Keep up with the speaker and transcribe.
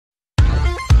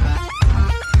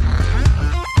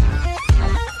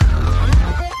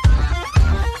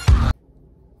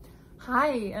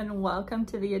Hi, and welcome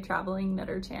to the A Traveling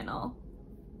Knitter channel.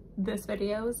 This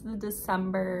video is the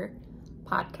December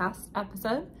podcast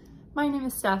episode. My name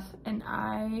is Steph, and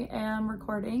I am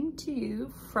recording to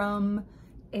you from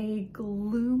a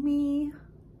gloomy,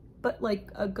 but like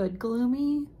a good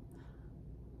gloomy,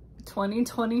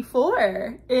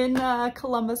 2024 in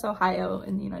Columbus, Ohio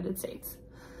in the United States.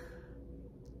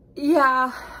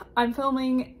 Yeah, I'm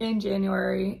filming in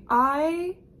January.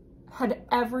 I had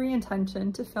every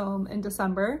intention to film in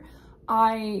December.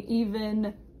 I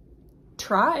even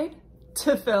tried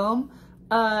to film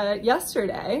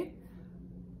yesterday,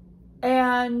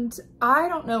 and I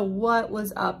don't know what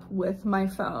was up with my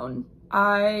phone.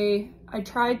 I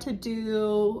tried to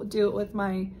do it with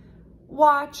my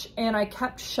watch, and I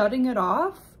kept shutting it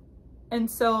off, and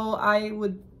so I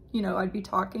would, I'd be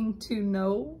talking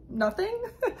to nothing.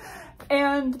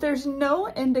 And there's no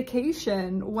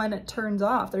indication when it turns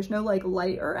off. There's no like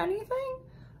light or anything,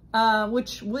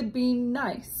 which would be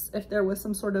nice if there was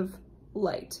some sort of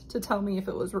light to tell me if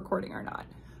it was recording or not.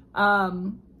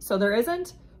 So there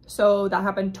isn't. So that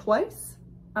happened twice,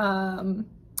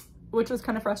 which was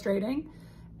kind of frustrating.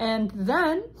 And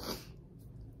then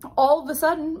all of a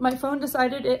sudden my phone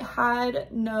decided it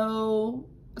had no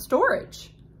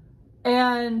storage.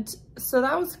 And so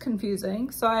that was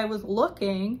confusing. So I was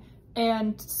looking,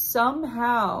 and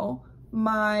somehow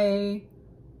my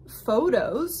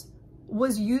photos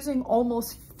was using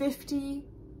almost 50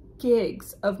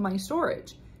 gigs of my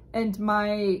storage, and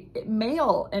my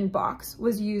mail inbox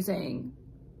was using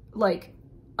like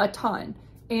a ton,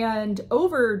 and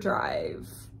Overdrive,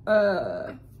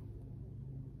 I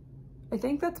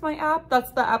think that's my app.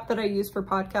 That's the app that I use for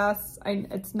podcasts.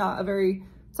 It's not a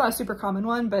super common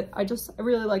one, but I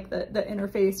really like the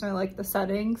interface, and I like the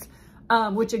settings.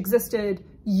 Which existed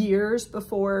years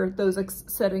before those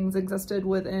settings existed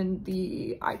within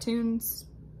the iTunes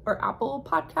or Apple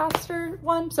Podcaster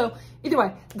one. So either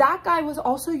way, that guy was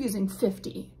also using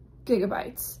 50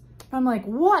 gigabytes. I'm like,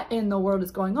 what in the world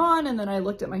is going on? And then I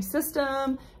looked at my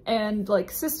system, and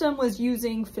like system was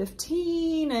using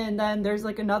 15, and then there's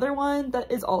like another one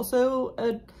that is also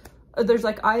there's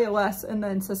like iOS and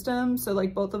then system. So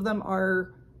like both of them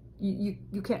are, you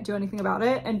can't do anything about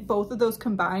it. And both of those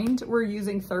combined were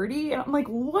using 30. And I'm like,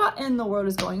 what in the world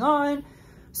is going on?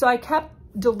 So I kept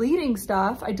deleting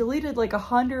stuff. I deleted like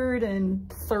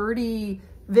 130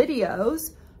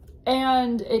 videos,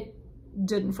 and it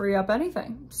didn't free up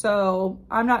anything. So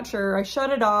I'm not sure. I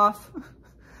shut it off.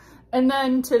 And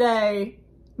then today,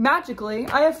 magically,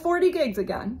 I have 40 gigs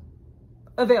again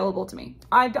available to me.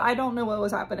 I don't know what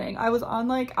was happening. I was on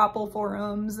like Apple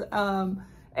forums,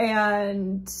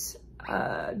 and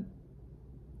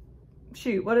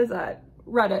shoot, what is that?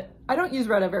 Reddit. I don't use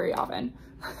Reddit very often,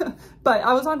 but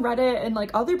I was on Reddit, and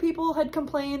like other people had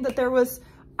complained that there was,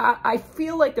 I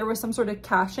feel like there was some sort of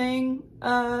caching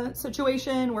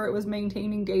situation where it was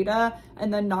maintaining data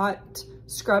and then not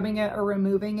scrubbing it or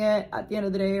removing it at the end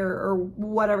of the day, or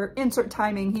whatever, insert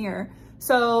timing here.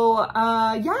 So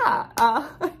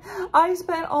I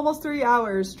spent almost 3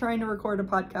 hours trying to record a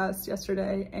podcast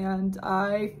yesterday, and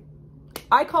I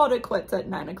called it quits at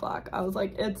 9 o'clock. I was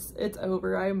like, it's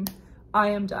over. I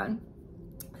am done.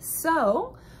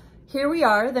 So here we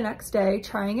are the next day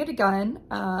trying it again.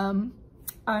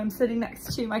 I'm sitting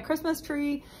next to my Christmas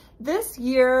tree. This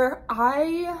year,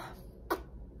 I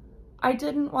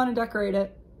didn't want to decorate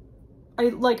it.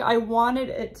 I wanted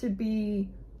it to be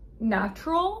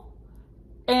natural,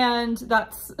 and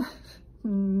that's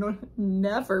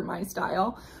never my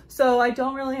style. So I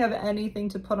don't really have anything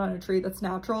to put on a tree that's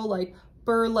natural, like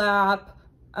burlap,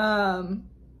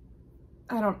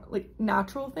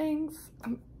 natural things.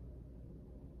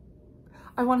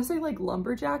 I want to say like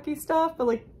lumberjacky stuff, but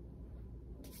like,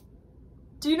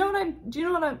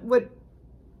 what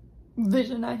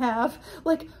vision I have?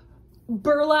 Like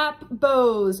burlap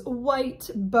bows, white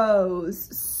bows,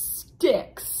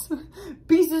 sticks,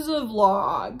 pieces of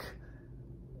log,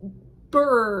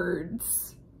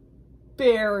 birds,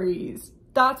 berries.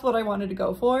 That's what I wanted to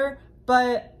go for,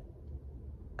 but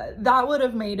that would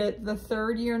have made it the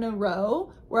third year in a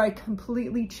row where I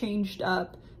completely changed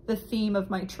up the theme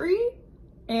of my tree,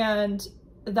 and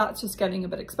that's just getting a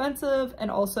bit expensive,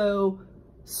 and also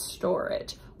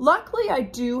storage. Luckily, I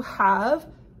do have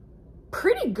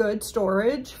pretty good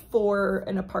storage for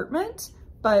an apartment,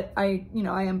 but I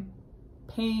am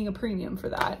paying a premium for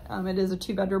that. It is a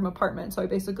 2-bedroom apartment, so I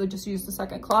basically just use the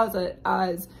second closet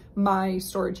as my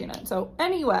storage unit. So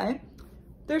anyway,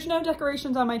 there's no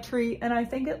decorations on my tree, and I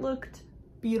think it looked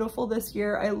beautiful this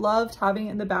year. I loved having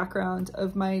it in the background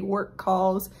of my work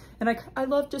calls, and I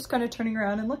love just kind of turning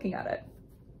around and looking at it.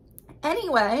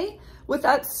 Anyway, with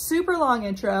that super long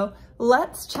intro,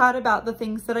 let's chat about the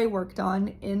things that I worked on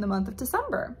in the month of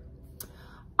December.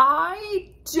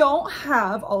 I don't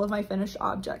have all of my finished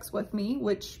objects with me,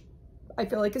 which I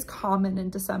feel like is common in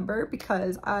December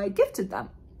because I gifted them,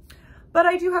 but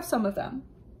I do have some of them.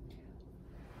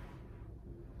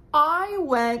 I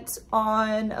went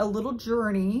on a little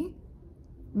journey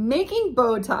making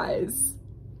bow ties.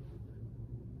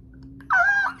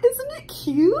 Ah, isn't it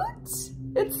cute?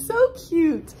 It's so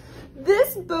cute.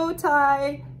 This bow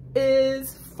tie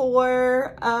is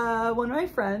for one of my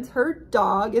friends, her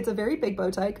dog. It's a very big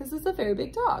bow tie because it's a very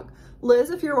big dog. Liz,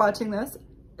 if you're watching this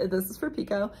is for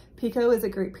Pico. Pico is a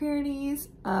Great Pyrenees,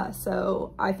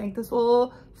 so I think this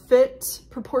will fit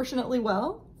proportionately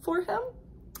well for him.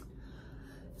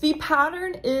 The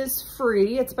pattern is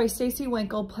free. It's by Stacey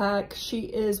Winklepeck. She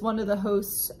is one of the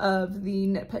hosts of the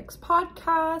Knit Picks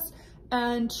podcast,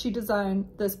 and she designed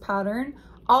this pattern.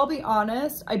 I'll be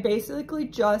honest, I basically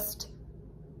just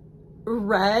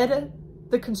read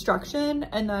the construction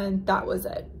and then that was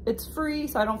it. It's free,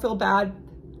 so I don't feel bad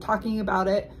talking about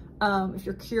it. If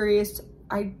you're curious,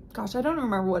 gosh, I don't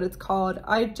remember what it's called.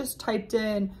 I just typed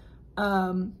in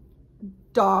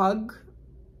dog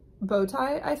bow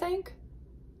tie, I think,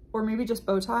 or maybe just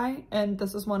bow tie, and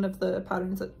this is one of the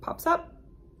patterns that pops up.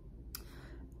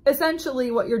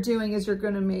 Essentially what you're doing is you're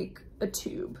going to make a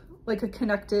tube, like a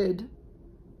connected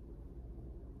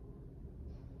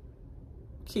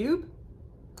cube.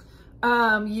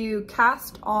 You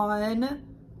cast on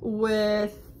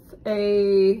with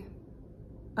a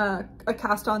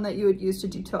cast on that you would use to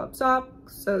do toe-up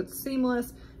socks, so it's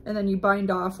seamless, and then you bind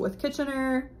off with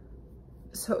Kitchener,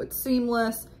 so it's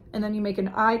seamless, and then you make an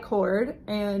I-cord,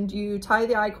 and you tie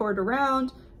the I-cord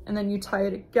around, and then you tie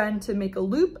it again to make a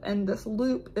loop, and this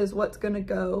loop is what's gonna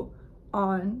go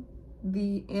on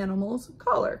the animal's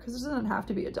collar, because it doesn't have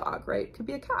to be a dog, right? It could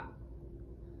be a cat.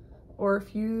 Or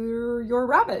if your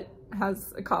rabbit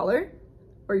has a collar,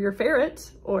 or your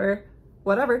ferret, or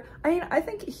whatever. I mean, I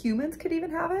think humans could even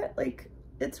have it. Like,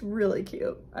 it's really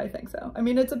cute. I think so. I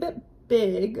mean, it's a bit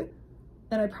big,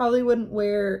 and I probably wouldn't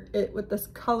wear it with this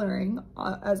coloring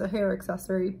as a hair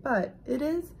accessory, but it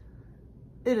is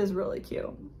really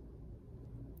cute.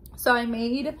 So I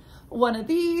made one of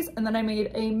these, and then I made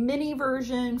a mini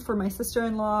version for my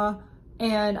sister-in-law,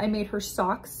 and I made her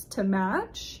socks to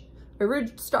match. I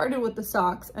started with the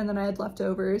socks, and then I had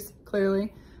leftovers,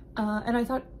 clearly. And I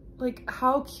thought, like,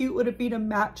 how cute would it be to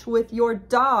match with your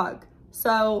dog?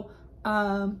 So,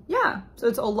 yeah, so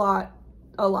it's a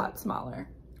lot smaller.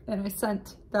 And I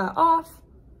sent that off,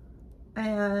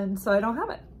 and so I don't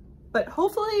have it. But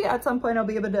hopefully at some point I'll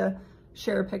be able to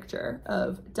share a picture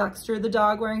of Dexter the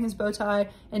dog wearing his bow tie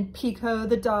and Pico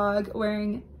the dog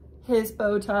wearing his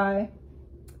bow tie.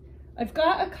 I've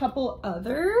got a couple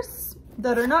others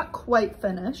that are not quite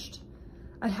finished.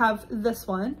 I have this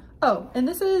one. Oh, and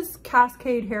this is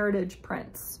Cascade Heritage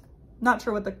Prints. Not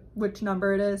sure which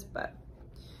number it is, but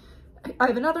I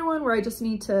have another one where I just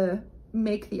need to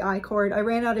make the I-cord. I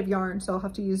ran out of yarn, so I'll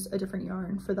have to use a different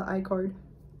yarn for the I-cord.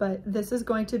 But this is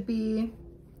going to be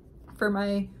for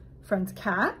my friend's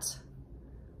cat.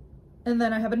 And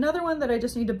then I have another one that I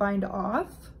just need to bind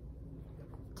off.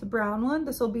 It's a brown one.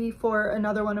 This will be for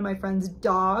another one of my friend's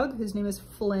dog, whose name is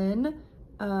Flynn,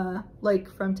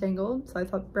 like from Tangled, so I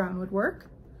thought brown would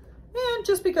work. And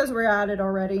just because we're at it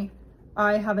already,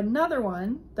 I have another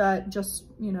one that just,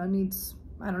 you know, needs,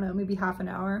 I don't know, maybe half an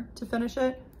hour to finish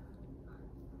it.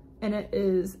 And it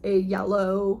is a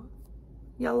yellow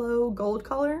gold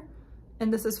color.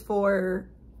 And this is for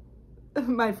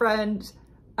my friend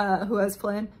who has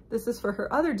Flynn. This is for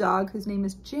her other dog, whose name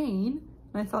is Jane.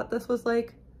 And I thought this was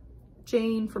like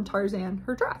Jane from Tarzan,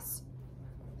 her dress.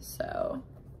 So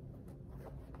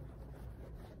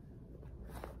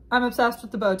I'm obsessed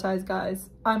with the bow ties, guys.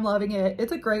 I'm loving it.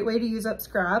 It's a great way to use up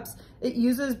scraps. It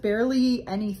uses barely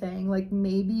anything, like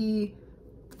maybe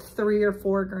 3 or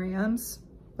 4 grams,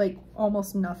 like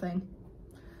almost nothing.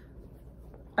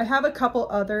 I have a couple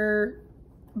other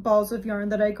balls of yarn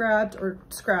that I grabbed, or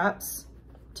scraps,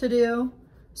 to do.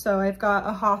 So I've got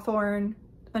a Hawthorne,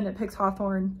 a Knit Picks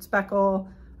Hawthorne speckle.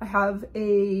 I have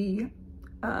a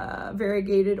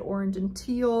variegated orange and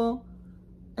teal.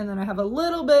 And then I have a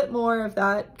little bit more of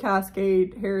that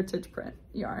Cascade Heritage Print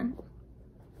yarn.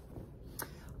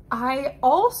 I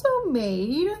also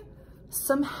made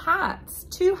some hats,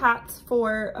 2 hats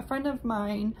for a friend of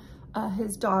mine,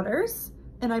 his daughters.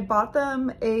 And I bought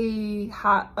them a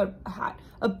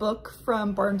book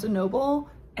from Barnes & Noble.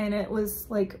 And it was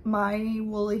like My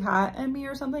Woolly Hat and Me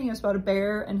or something. It was about a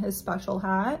bear and his special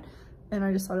hat. And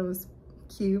I just thought it was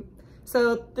cute.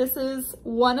 So this is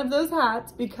one of those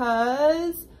hats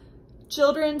because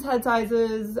children's head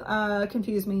sizes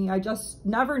confuse me. I just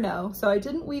never know. So I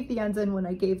didn't weave the ends in when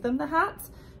I gave them the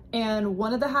hats, and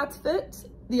one of the hats fit,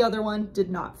 the other one did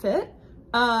not fit.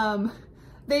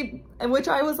 Which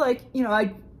I was like, you know,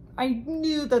 I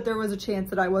knew that there was a chance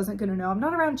that I wasn't gonna know. I'm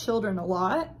not around children a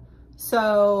lot,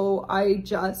 so I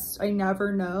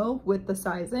never know with the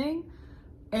sizing.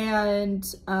 And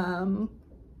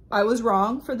I was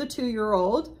wrong for the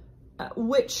 2-year-old,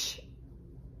 which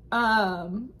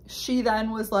she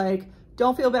then was like,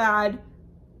 don't feel bad.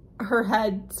 Her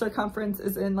head circumference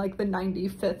is in like the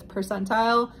 95th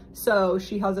percentile. So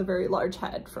she has a very large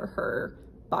head for her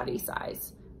body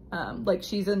size. Like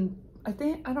she's in, I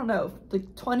don't know, the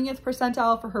 20th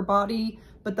percentile for her body,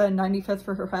 but then 95th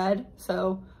for her head.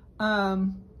 So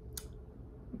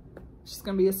she's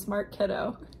gonna be a smart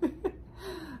kiddo.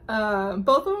 Both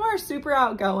of them are super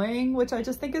outgoing, which I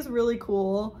just think is really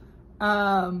cool.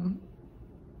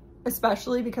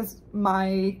 Especially because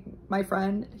my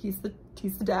friend, he's the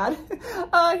dad.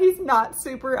 He's not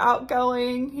super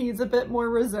outgoing. He's a bit more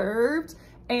reserved,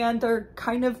 and they're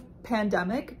kind of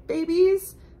pandemic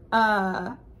babies.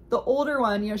 The older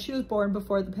one, you know, she was born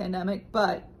before the pandemic,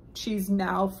 but she's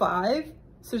now 5.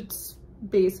 So it's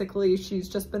basically, she's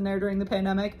just been there during the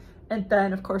pandemic. And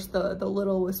then of course the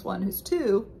littlest one, who's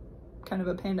 2, kind of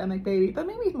a pandemic baby, but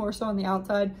maybe more so on the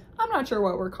outside. I'm not sure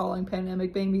what we're calling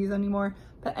pandemic babies anymore.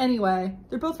 But anyway,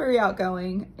 they're both very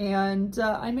outgoing, and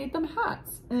I made them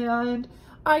hats. And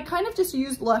I kind of just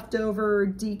used leftover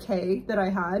DK that I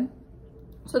had.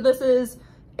 So this is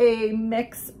a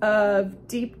mix of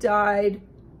deep dyed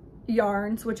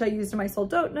yarns, which I used in my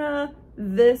Soldotna.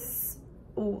 This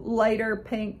lighter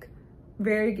pink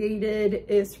variegated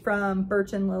is from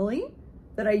Birch and Lily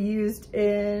that I used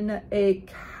in a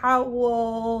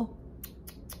cowl,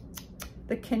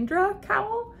 the Kindra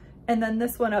cowl. And then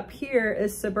this one up here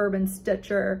is Suburban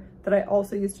Stitcher that I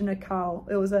also used in a cowl.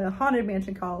 It was a Haunted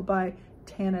Mansion cowl by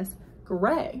Tanis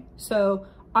Gray. So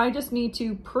I just need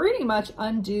to pretty much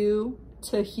undo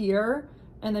to here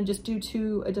and then just do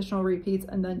 2 additional repeats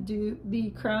and then do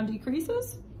the crown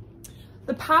decreases.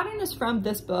 The pattern is from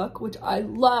this book, which I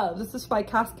love. This is by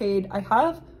Cascade. I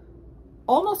have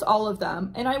almost all of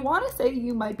them, and I want to say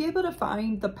you might be able to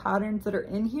find the patterns that are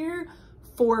in here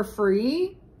for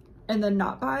free and then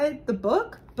not buy the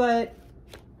book. But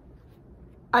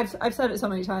I've said it so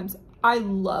many times, I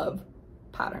love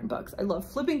pattern books. I love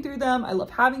flipping through them. I love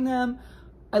having them.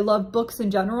 I love books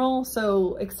in general,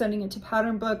 so extending it to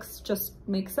pattern books just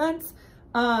makes sense.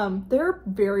 They're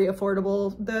very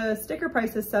affordable. The sticker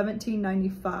price is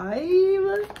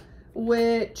 $17.95,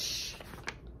 which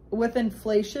with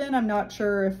inflation, I'm not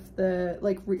sure if the,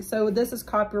 so this is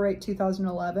copyright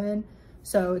 2011,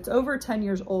 so it's over 10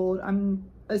 years old. I'm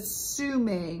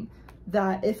assuming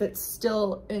that if it's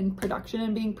still in production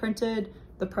and being printed,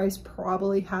 the price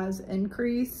probably has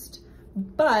increased,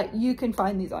 but you can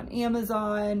find these on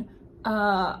Amazon.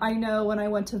 I know when I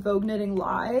went to Vogue Knitting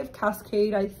Live,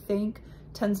 Cascade, I think,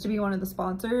 tends to be one of the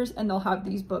sponsors, and they'll have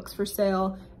these books for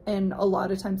sale. And a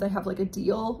lot of times I have like a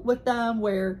deal with them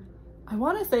where I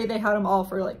want to say they had them all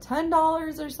for like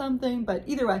 $10 or something, but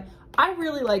either way, I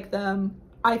really like them.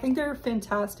 I think they're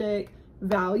fantastic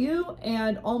value,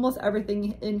 and almost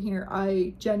everything in here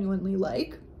I genuinely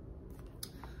like.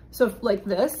 So like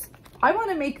this, I want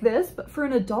to make this, but for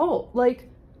an adult. Like,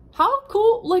 how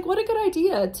cool, like what a good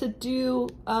idea to do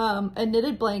a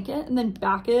knitted blanket and then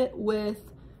back it with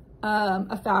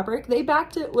a fabric. They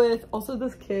backed it with, also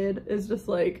this kid is just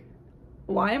like,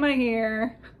 why am I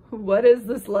here? What is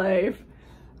this life?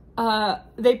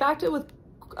 They backed it with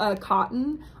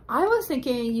cotton. I was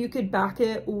thinking you could back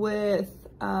it with,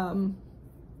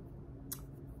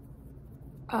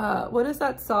 what is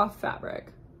that soft fabric?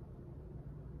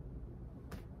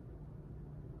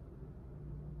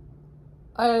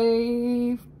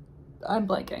 I'm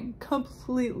blanking,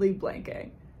 completely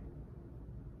blanking.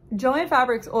 Joann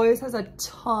Fabrics always has a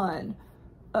ton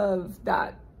of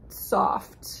that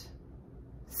soft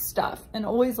stuff and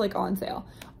always like on sale.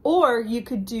 Or you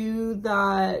could do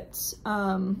that,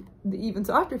 the even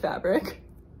softer fabric.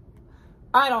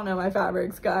 I don't know my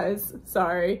fabrics, guys,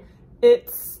 sorry. The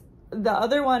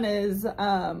other one is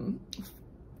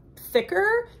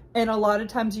thicker, and a lot of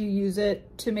times you use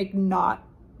it to make knot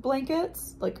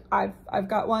blankets. Like I've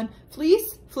got one,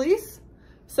 fleece.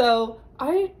 So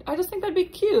I just think that'd be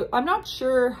cute. I'm not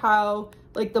sure how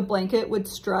like the blanket would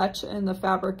stretch and the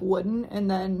fabric wouldn't, and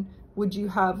then would you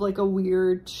have like a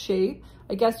weird shape?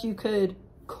 I guess you could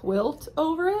quilt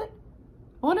over it.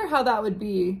 I wonder how that would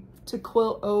be to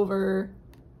quilt over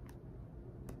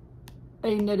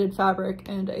a knitted fabric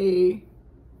and a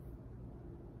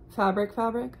fabric.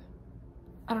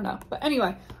 I don't know. But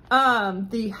anyway,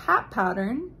 the hat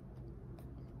pattern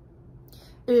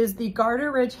is the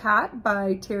Garter Ridge hat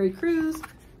by Terry Crews.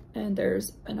 And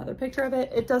there's another picture of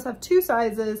it. It does have 2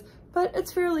 sizes, but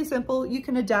it's fairly simple. You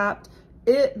can adapt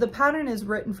it. The pattern is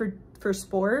written for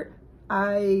sport.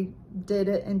 I did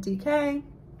it in DK.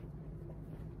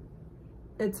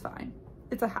 It's fine.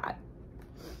 It's a hat.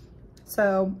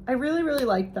 So I really, really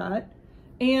like that.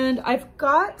 And I've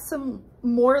got some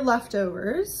more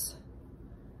leftovers.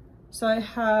 So I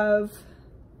have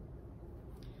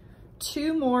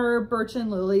 2 more Birch and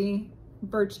Lily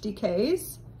Birch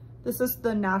DKs. This is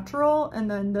the natural, and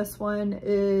then this one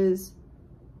is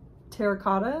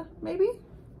terracotta, maybe?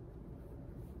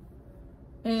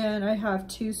 And I have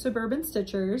 2 Suburban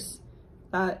Stitchers,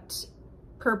 that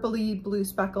purpley blue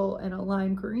speckle and a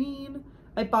lime green.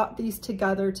 I bought these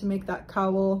together to make that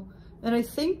cowl, and I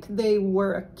think they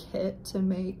were a kit to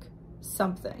make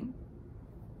something.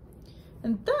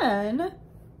 And then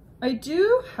I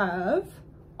do have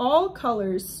all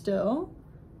colors still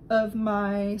of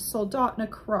my Soldotna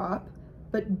crop,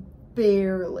 but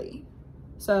barely.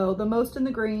 So the most in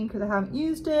the green because I haven't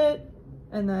used it,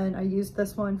 and then I used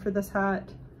this one for this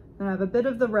hat, and I have a bit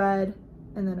of the red,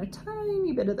 and then a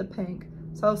tiny bit of the pink.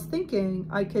 So I was thinking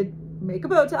I could make a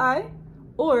bow tie,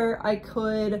 or I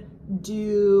could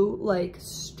do like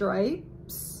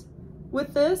stripes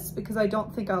with this, because I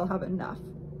don't think I'll have enough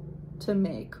to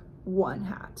make one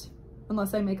hat,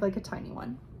 unless I make like a tiny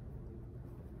one.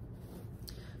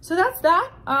 So that's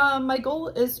that. My goal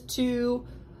is to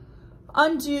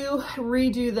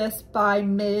redo this by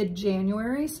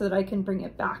mid-January so that I can bring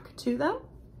it back to them.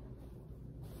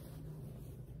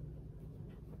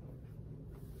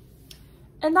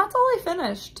 And that's all I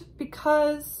finished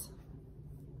because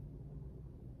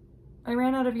I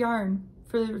ran out of yarn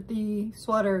for the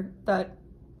sweater that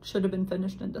should have been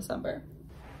finished in December.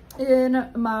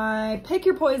 In my Pick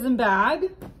Your Poison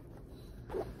bag,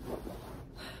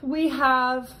 we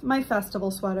have my festival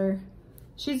sweater.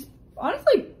 She's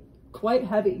honestly quite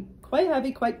heavy,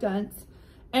 quite dense.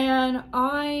 And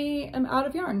I am out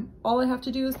of yarn. All I have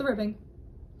to do is the ribbing.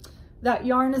 That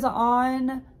yarn is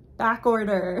on back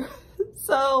order.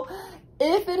 So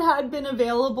if it had been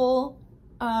available,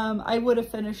 I would have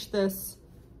finished this,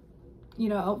 you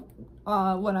know,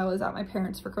 when I was at my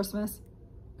parents' for Christmas,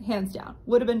 hands down,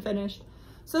 would have been finished.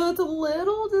 So it's a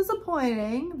little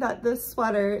disappointing that this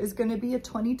sweater is going to be a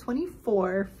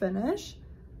 2024 finish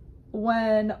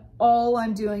when all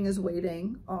I'm doing is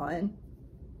waiting on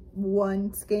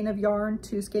 1 skein of yarn,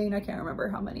 2 skein, I can't remember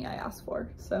how many I asked for.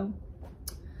 So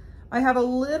I have a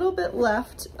little bit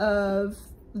left of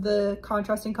the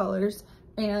contrasting colors,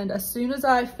 and as soon as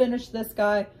I finish this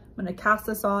guy, I'm going to cast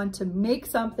this on to make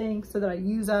something so that I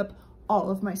use up all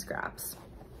of my scraps.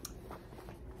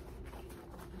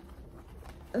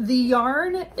 The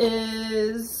yarn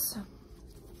is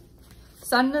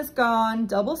Sun Is Gone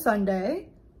Double Sunday,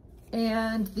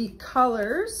 and the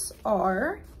colors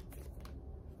are,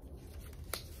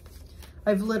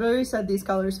 I've literally said these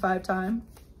colors 5 times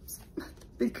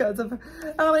because of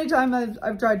how many times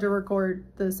I've tried to record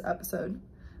this episode.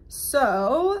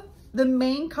 So the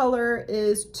main color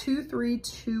is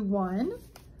 2321,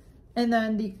 and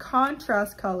then the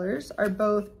contrast colors are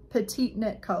both petite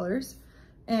knit colors,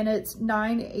 and it's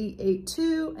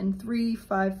 9882 and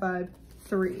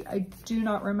 3553. I do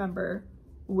not remember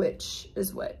which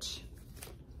is which.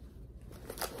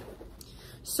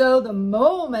 So the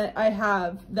moment I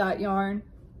have that yarn,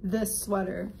 this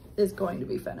sweater is going to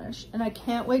be finished, and I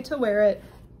can't wait to wear it.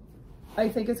 I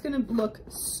think it's gonna look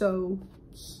so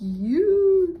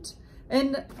cute,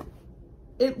 and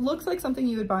it looks like something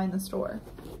you would buy in the store,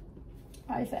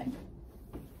 I think.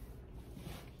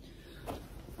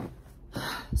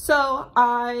 So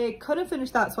I couldn't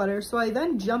finish that sweater, so I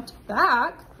then jumped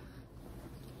back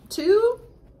to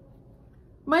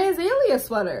my azalea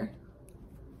sweater,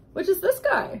 which is this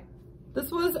guy.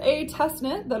 This was a test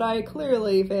knit that I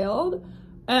clearly failed.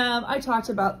 I talked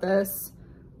about this.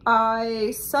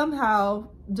 I somehow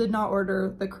did not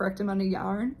order the correct amount of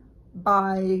yarn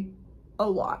by a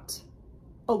lot.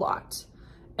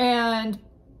 And,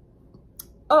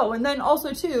 oh, and then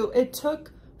also too, it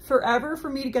took forever for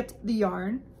me to get the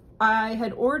yarn. I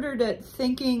had ordered it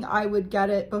thinking I would get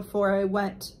it before I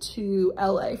went to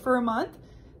LA for a month.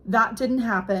 That didn't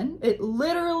happen. It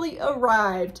literally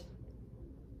arrived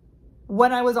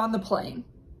when I was on the plane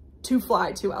to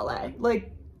fly to LA.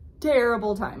 Like,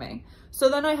 terrible timing. So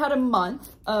then I had a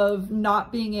month of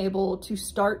not being able to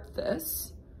start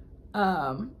this. So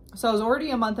I was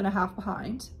already a month and a half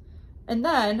behind. And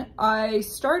then I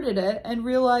started it and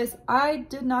realized I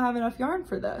did not have enough yarn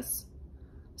for this.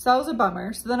 So that was a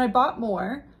bummer. So then I bought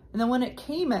more, and then when it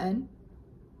came in,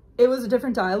 it was a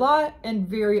different dye lot and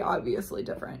very obviously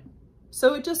different.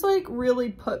 So it just like really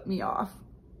put me off.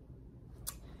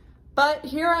 But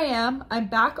here I am, I'm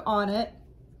back on it.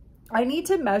 I need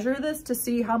to measure this to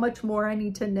see how much more I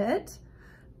need to knit.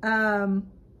 I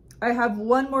have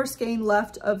one more skein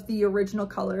left of the original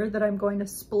color that I'm going to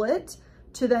split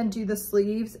to then do the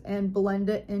sleeves and blend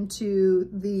it into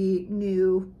the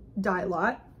new dye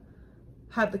lot.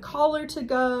 Have the collar to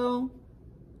go,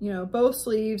 you know, both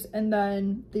sleeves, and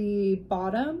then the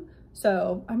bottom.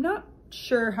 So I'm not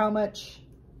sure how much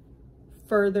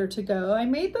further to go. I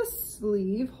made the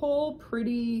sleeve hole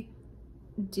pretty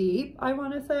deep, I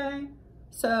want to say.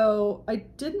 So I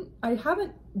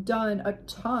haven't done a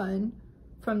ton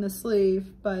from the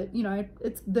sleeve, but you know,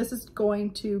 this is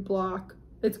going to block,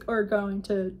 or going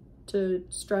to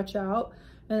stretch out,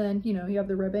 and then, you know, you have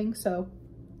the ribbing. So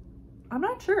I'm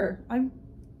not sure.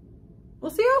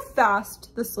 We'll see how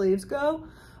fast the sleeves go.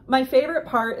 My favorite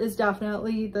part is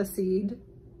definitely the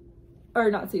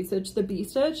the bee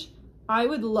stitch. I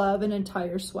would love an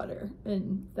entire sweater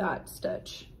in that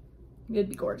stitch. It'd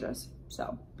be gorgeous.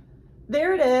 So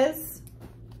there it is.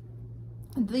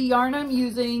 The yarn I'm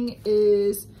using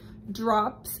is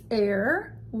Drops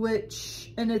Air,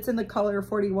 and it's in the color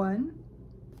 41.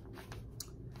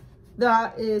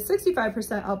 That is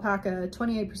 65% alpaca,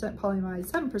 28% polyamide,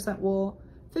 7% wool,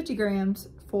 50 grams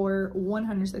for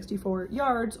 164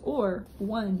 yards or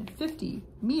 150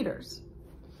 meters.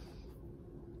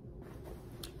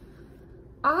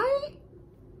 I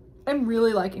am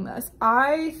really liking this.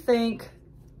 I think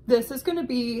this is going to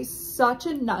be such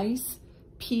a nice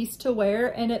piece to wear,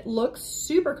 and it looks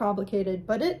super complicated,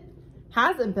 but it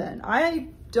hasn't been. I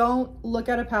don't look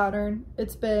at a pattern.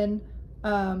 It's been,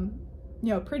 you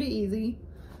know, pretty easy.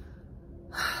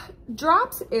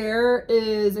 Drops Air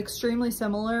is extremely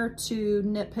similar to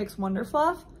Knit Picks Wonder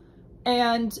Fluff,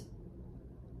 and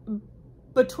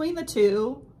between the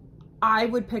two, I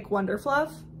would pick Wonder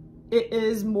Fluff. It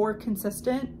is more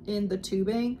consistent in the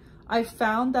tubing. I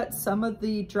found that some of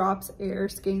the Drops Air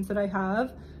skeins that I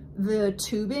have, the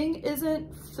tubing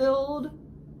isn't filled,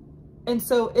 and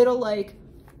so it'll like,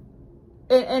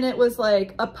 and it was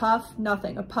like a puff,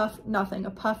 nothing, a puff, nothing, a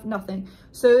puff, nothing.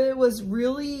 So it was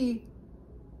really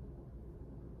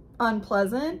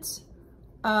unpleasant.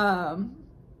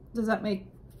 Does that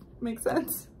make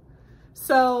sense?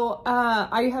 So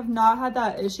I have not had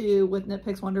that issue with Knit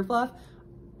Picks Wonder Fluff.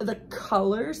 The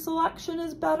color selection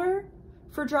is better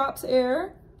for Drops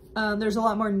Air. There's a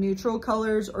lot more neutral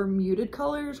colors or muted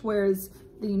colors, whereas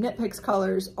the Knit Picks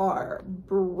colors are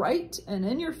bright and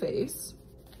in your face.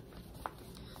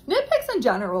 Knit Picks in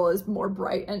general is more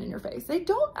bright and in your face. They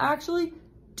don't actually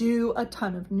do a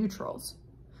ton of neutrals,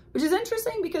 which is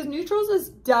interesting because neutrals is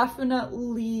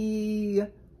definitely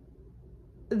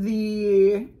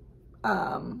the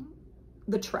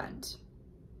trend.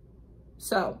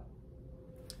 So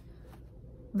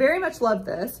very much love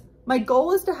this. My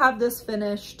goal is to have this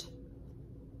finished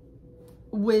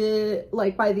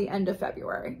by the end of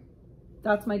February.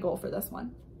 That's my goal for this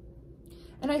one.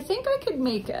 And I think I could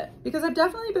make it because I've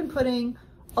definitely been putting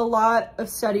a lot of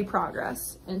steady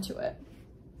progress into it.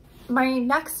 My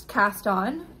next cast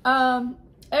on,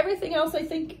 everything else I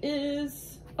think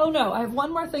is, oh no, I have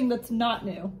one more thing that's not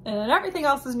new, and everything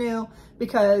else is new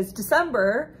because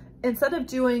December, instead of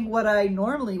doing what I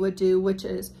normally would do, which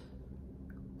is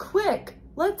quick,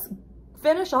 let's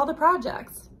finish all the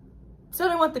projects.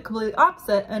 Instead I went the complete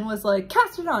opposite and was like,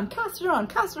 cast it on, cast it on,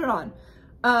 cast it on.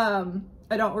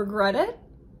 I don't regret it.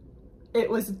 It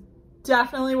was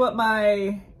definitely what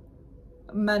my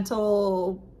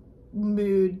mental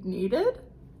mood needed.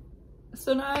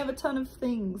 So now I have a ton of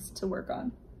things to work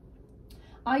on.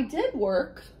 I did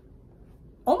work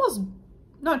almost,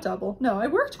 not double, no, I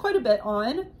worked quite a bit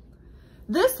on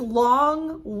this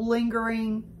long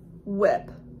lingering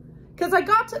whip. Because I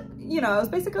got to, you know, I was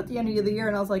basically at the end of the year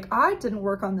and I was like, I didn't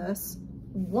work on this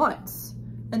once.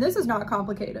 And this is not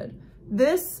complicated.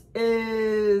 This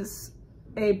is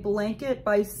a blanket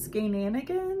by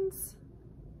Skainanigans.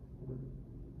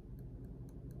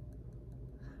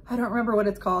 I don't remember what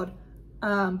it's called,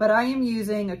 but I am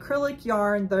using acrylic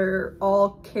yarn. They're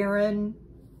all Caron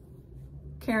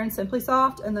Simply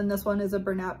Soft, and then this one is a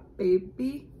Bernat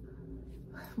Baby.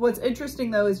 What's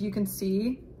interesting though is you can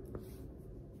see,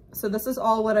 so this is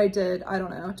all what I did, I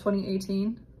don't know,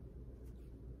 2018.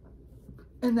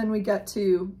 And then we get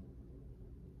to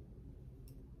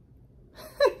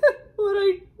what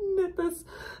I knit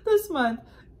this month.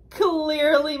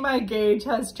 Clearly my gauge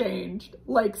has changed,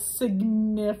 like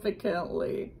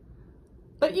significantly.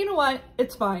 But you know what?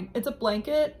 It's fine. It's a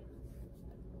blanket.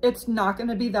 It's not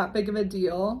gonna be that big of a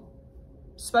deal,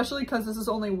 especially because this is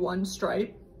only one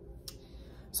stripe.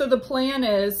 So the plan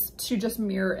is to just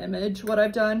mirror image what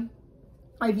I've done.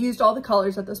 I've used all the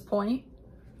colors at this point.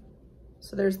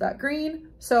 So there's that green.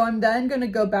 So I'm then gonna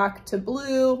go back to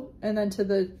blue and then to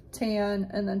the tan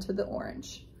and then to the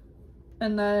orange.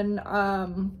 And then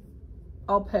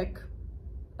I'll pick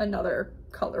another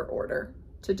color order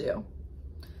to do.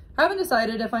 I haven't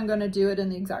decided if I'm gonna do it in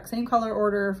the exact same color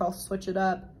order, if I'll switch it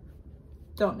up.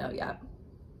 Don't know yet.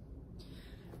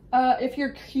 If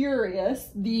you're curious,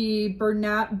 the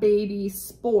Bernat Baby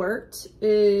Sport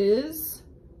is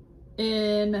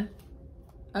in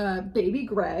baby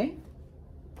gray.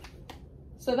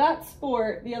 So that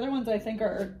Sport, the other ones I think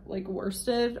are like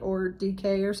worsted or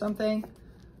DK or something.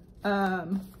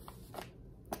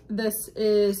 This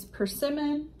is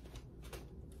Persimmon.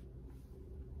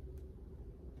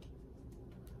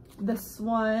 This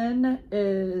one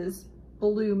is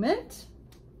Blue Mint.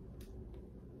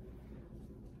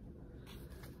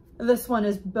 This one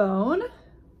is Bone,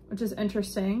 which is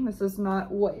interesting. This is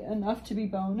not white enough to be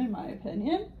bone in my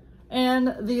opinion.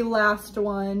 And the last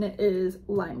one is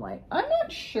Limelight. I'm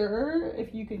not sure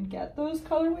if you can get those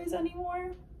colorways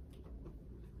anymore.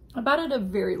 I bought it a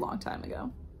very long time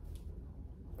ago.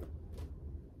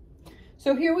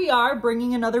 So here we are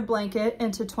bringing another blanket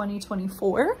into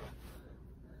 2024.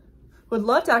 Would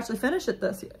love to actually finish it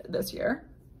this year,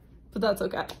 but that's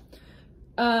okay.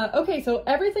 Okay, so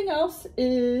everything else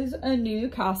is a new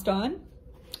cast on.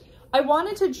 I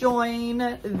wanted to join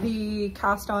the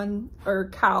cast on or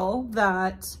cowl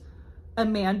that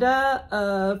Amanda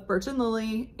of Birch and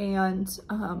Lily and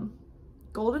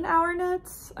Golden Hour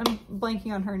Knits, I'm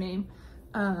blanking on her name.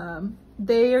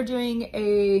 They are doing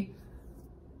a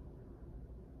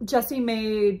Jessie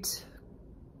made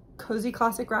Cozy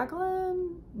Classic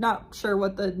Raglan. Not sure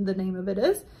what the name of it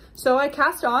is. So I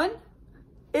cast on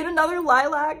in another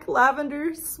lilac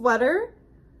lavender sweater.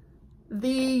 The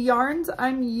yarns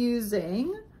I'm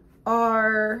using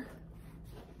are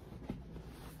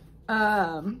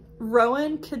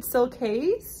Rowan Kid Silk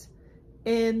Haze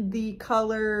in the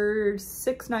color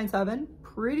 697.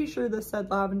 Pretty sure this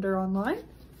said lavender online.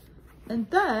 And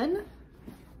then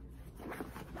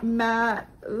matte,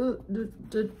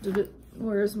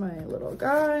 where's my little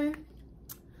guy?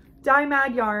 Dye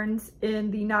Mad Yarns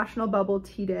in the National Bubble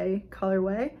Tea Day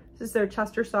colorway. This is their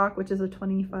Chester sock, which is a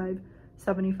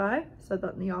 2575. Said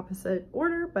that in the opposite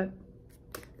order, but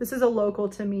this is a local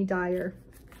to me dyer.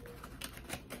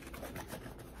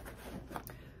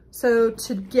 So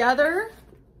together,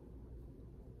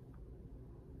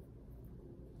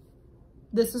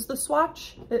 this is the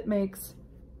swatch it makes.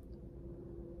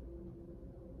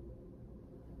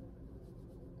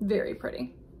 Very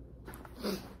pretty.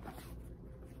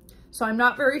 So I'm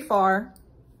not very far.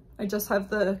 I just have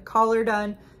the collar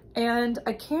done, and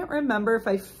I can't remember if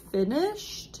I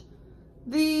finished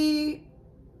the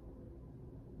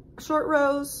short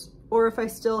rows or if I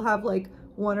still have like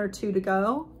 1 or 2 to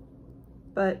go,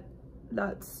 but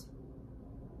that's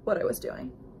what I was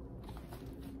doing.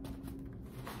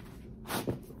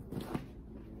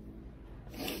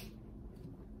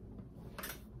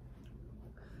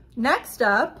 Next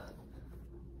up,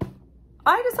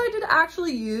 I decided to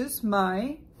actually use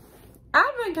my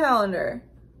advent calendar.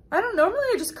 Normally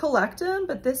I just collect them,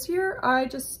 but this year I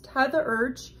just had the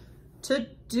urge to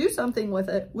do something with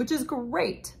it, which is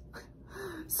great.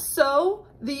 So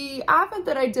the advent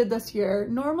that I did this year,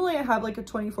 normally I have like a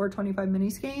 24-25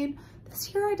 mini skein.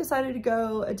 This year I decided to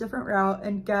go a different route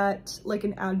and get like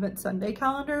an Advent Sunday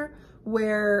calendar,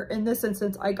 where in this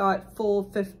instance I got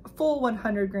full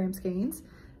 100 gram skeins.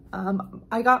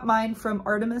 I got mine from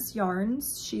Artemis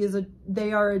Yarns.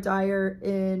 They are a dyer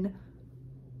in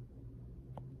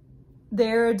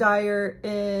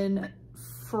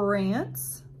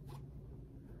France.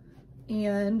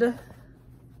 And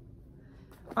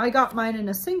I got mine in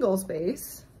a singles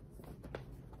base.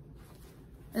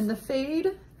 And the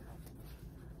fade,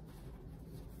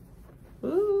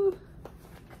 ooh,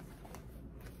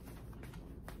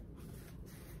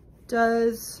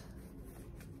 does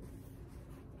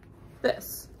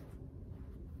this.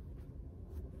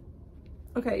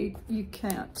 Okay, you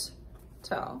can't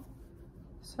tell.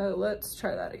 So let's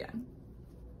try that again.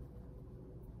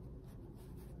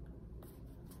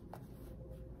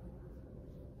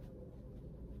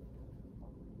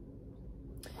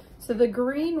 So the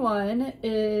green one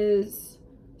is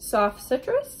Soft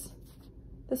Citrus.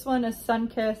 This one is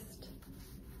Sunkissed.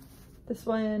 This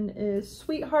one is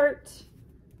Sweetheart.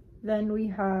 Then we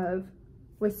have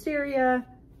Wisteria,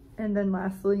 and then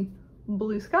lastly,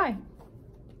 Blue Sky.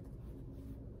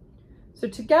 So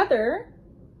together,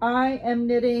 I am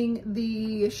knitting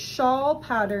the shawl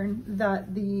pattern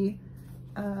that the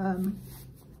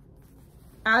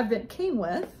Advent came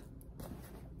with,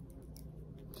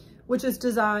 which is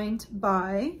designed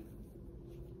by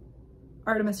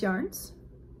Artemis Yarns.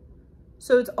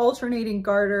 So it's alternating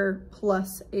garter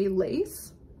plus a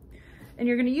lace. And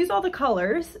you're gonna use all the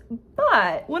colors,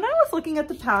 but when I was looking at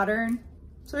the pattern,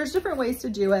 so there's different ways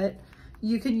to do it.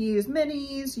 You can use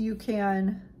minis, you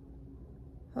can,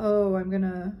 oh, I'm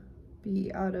gonna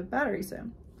be out of battery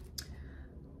soon.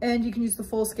 And you can use the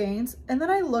full skeins. And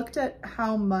then I looked at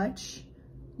how much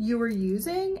you were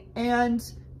using and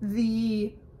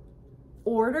the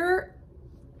order,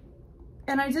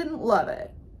 and I didn't love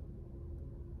it.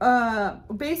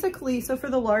 Basically, so for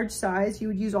the large size, you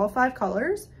would use all 5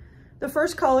 colors. The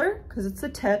first color, because it's a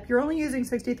tip, you're only using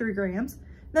 63 grams.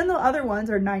 Then the other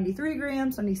ones are 93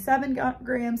 grams, 77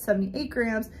 grams, 78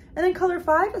 grams, and then color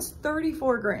 5 is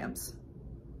 34 grams.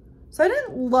 So I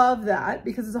didn't love that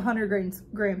because it's 100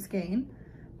 grams skein.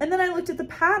 And then I looked at the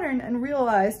pattern and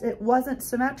realized it wasn't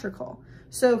symmetrical.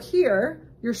 So here,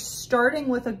 you're starting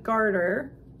with a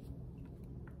garter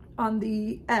on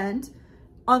the end.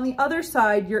 On the other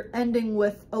side, you're ending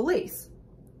with a lace.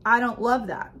 I don't love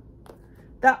that.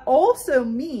 That also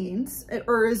means,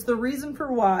 or is the reason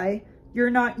for why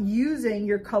you're not using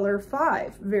your color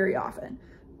 5 very often.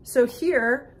 So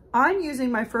here, I'm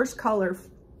using my first color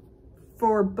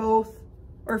for both,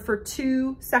 or for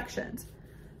 2 sections.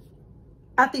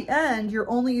 At the end, you're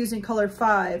only using color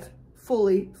 5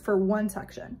 fully for 1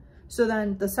 section. So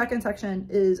then the second section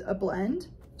is a blend.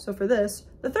 So for this,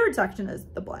 the third section is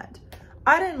the blend.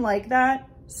 I didn't like that,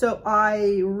 so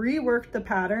I reworked the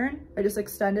pattern. I just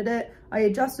extended it. I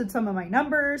adjusted some of my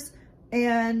numbers,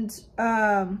 and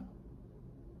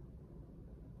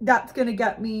that's gonna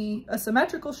get me a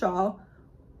symmetrical shawl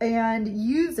and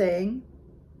using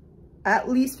at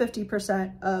least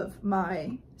 50% of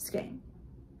my skein,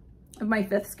 of my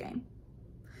 5th skein.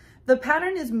 The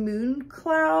pattern is Moon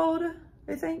Cloud,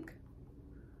 I think.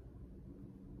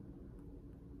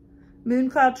 Moon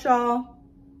Cloud shawl.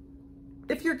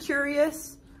 If you're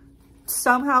curious,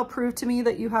 somehow prove to me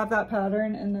that you have that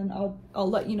pattern, and then I'll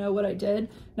let you know what I did.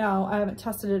 Now, I haven't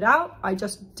tested it out. I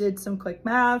just did some quick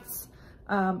maths.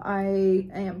 I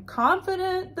am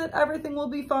confident that everything will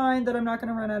be fine, that I'm not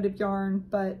gonna run out of yarn,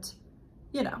 but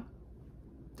you know,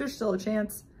 there's still a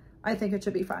chance. I think it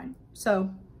should be fine. So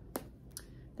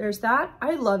there's that.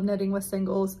 I love knitting with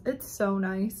singles. It's so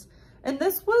nice. And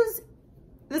this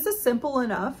is simple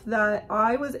enough that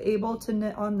I was able to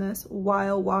knit on this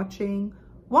while watching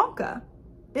Wonka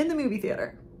in the movie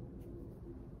theater.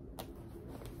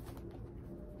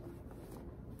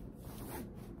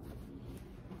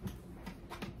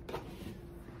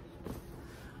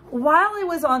 While I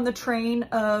was on the train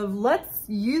of let's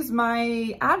use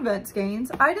my Advent skeins,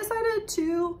 I decided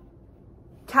to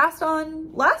cast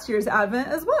on last year's Advent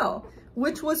as well,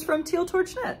 which was from Teal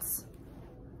Torch Knits.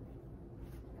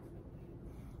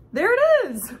 There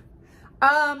it is.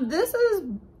 This is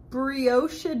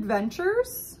Brioche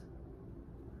Adventures.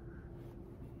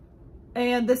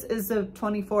 And this is a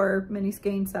 24 mini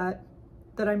skein set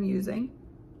that I'm using.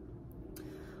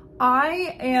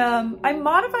 I'm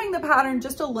modifying the pattern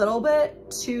just a little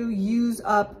bit to use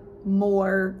up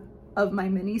more of my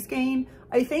mini skein.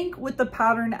 I think with the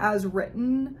pattern as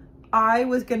written, I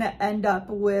was gonna end up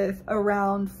with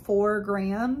around 4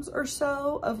 grams or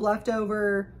so of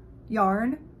leftover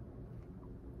yarn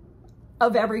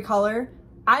of every color.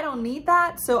 I don't need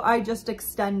that, so I just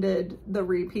extended the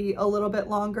repeat a little bit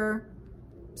longer,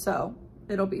 so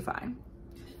it'll be fine.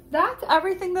 That's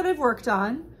everything that I've worked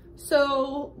on.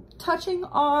 So touching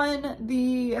on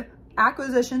the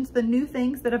acquisitions, the new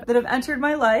things that have entered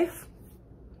my life,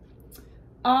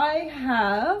 I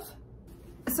have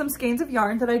some skeins of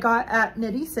yarn that I got at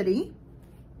Knitty City.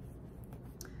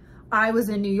 I was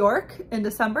in New York in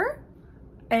December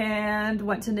and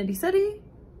went to Knitty City,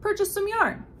 purchased some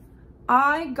yarn.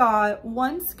 I got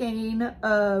 1 skein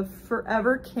of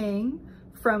Forever King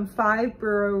from 5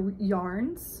 Borough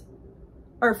Yarns,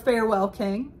 or Farewell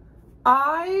King.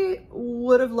 I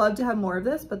would have loved to have more of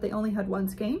this, but they only had 1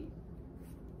 skein.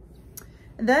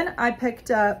 And then I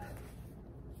picked up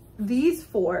these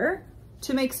 4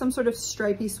 to make some sort of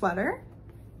stripy sweater.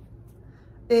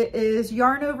 It is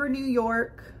Yarn Over New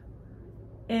York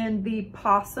in the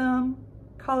Possum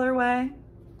colorway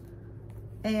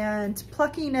and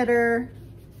Plucky Knitter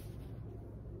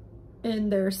in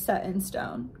their Set in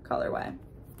Stone colorway.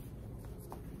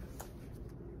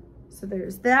 So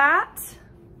there's that.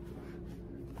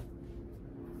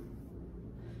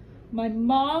 My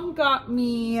mom got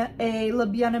me a Le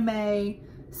Bien-Aimé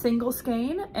single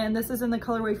skein, and this is in the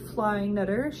colorway Flying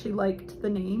Knitter. She liked the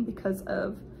name because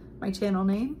of my channel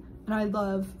name, and I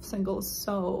love singles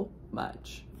so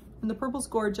much. And the purple's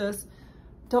gorgeous.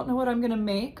 Don't know what I'm gonna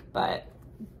make, but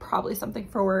probably something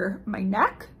for my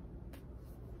neck.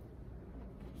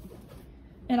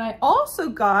 And I also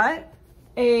got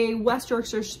a West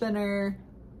Yorkshire Spinner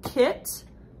kit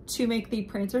to make the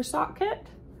Prancer sock kit.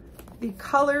 The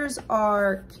colors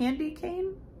are Candy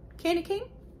Cane,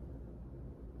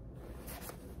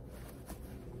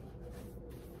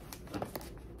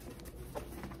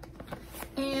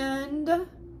 and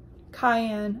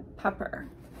Cayenne Pepper.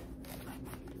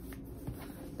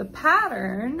 The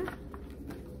pattern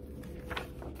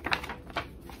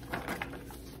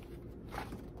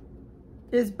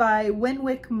is by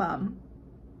Winwick Mum.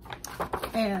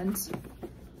 And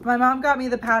my mom got me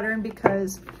the pattern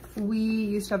because we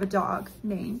used to have a dog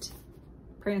named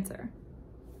Prancer.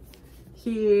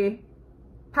 He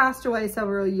passed away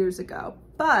several years ago,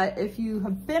 but if you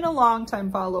have been a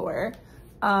longtime follower,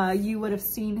 you would have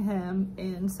seen him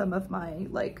in some of my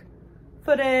like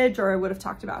footage, or I would have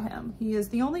talked about him. He is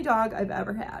the only dog I've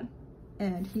ever had,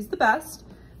 and he's the best.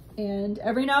 And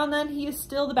every now and then he is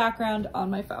still the background on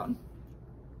my phone.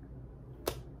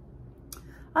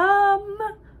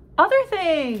 Other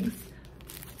things.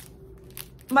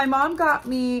 My mom got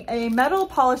me a metal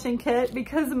polishing kit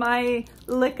because my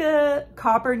Licca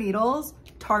copper needles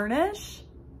tarnish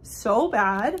so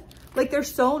bad. Like, they're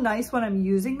so nice when I'm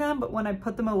using them, but when I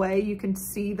put them away, you can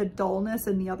see the dullness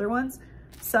in the other ones.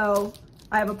 So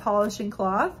I have a polishing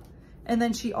cloth. And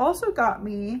then she also got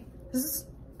me, this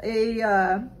is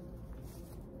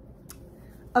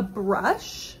a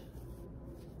brush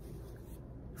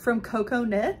from Coco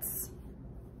Knits,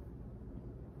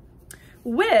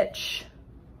 which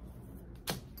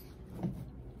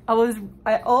I've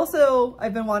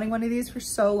been wanting one of these for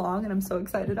so long, and I'm so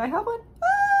excited I have one.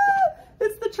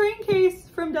 It's the train case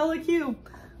from Della Q.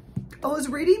 I was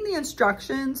reading the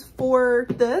instructions for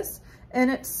this,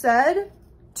 and it said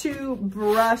to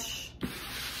brush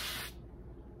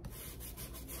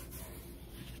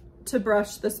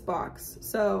this box.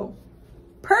 So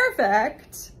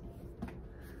perfect.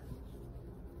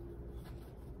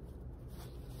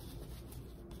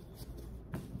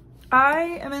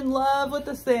 I am in love with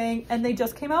this thing, and they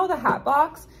just came out with a hat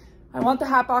box. I want the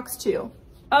hat box too.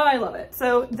 Oh, I love it.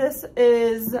 So this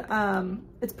is,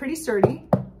 it's pretty sturdy.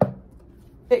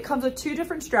 It comes with two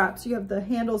different straps. You have the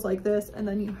handles like this, and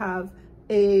then you have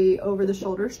a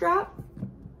over-the-shoulder strap.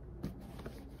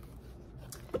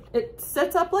 It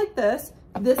sits up like this.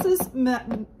 This is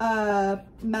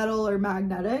metal or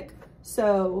magnetic,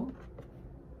 so,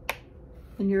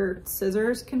 and your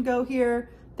scissors can go here.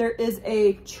 There is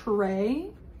a tray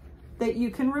that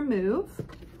you can remove,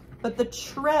 but the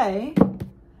tray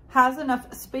has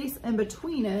enough space in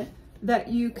between it that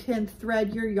you can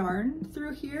thread your yarn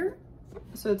through here.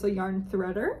 So it's a yarn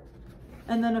threader.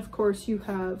 And then of course you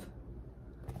have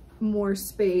more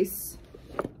space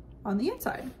on the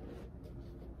inside.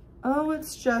 Oh,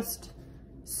 it's just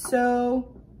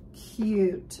so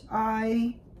cute.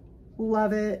 I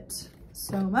love it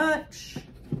so much.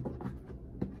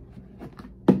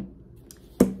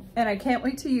 And I can't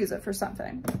wait to use it for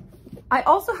something. I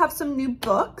also have some new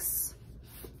books.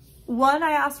 One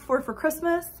I asked for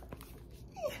Christmas.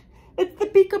 It's the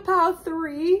Pika-Pow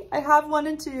 3. I have 1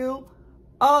 and 2.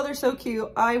 Oh, they're so cute.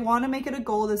 I want to make it a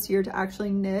goal this year to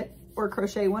actually knit or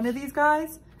crochet one of these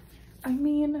guys. I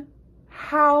mean,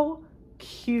 how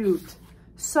cute.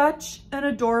 Such an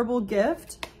adorable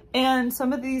gift. And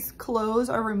some of these clothes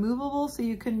are removable, so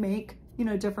you can make, you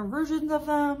know, different versions of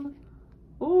them.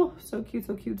 Oh, so cute,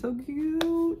 so cute, so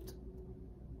cute.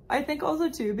 I think also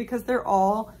too, because they're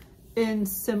all in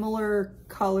similar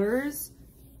colors,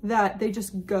 that they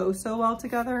just go so well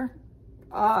together.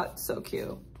 Ah, it's so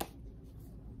cute.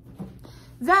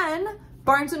 Then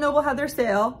Barnes & Noble had their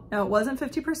sale. Now, it wasn't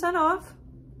 50% off.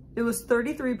 It was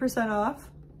 33%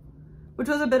 off, which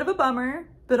was a bit of a bummer,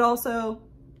 but also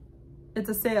it's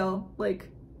a sale. Like,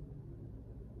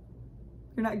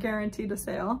 you're not guaranteed a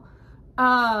sale.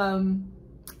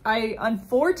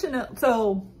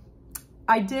 So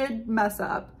I did mess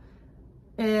up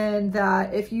in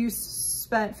that if you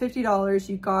spent $50,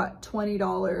 you got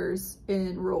 $20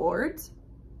 in rewards.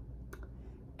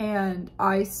 And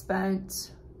I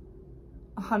spent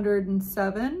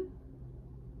 $107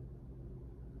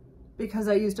 because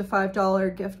I used a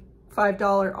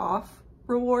 $5 off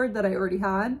reward that I already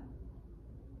had,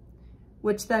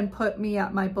 which then put me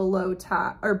at my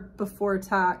before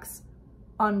tax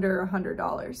under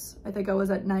 $100. I think I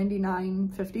was at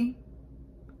 $99.50.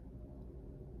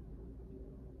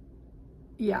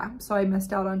 yeah, so I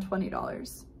missed out on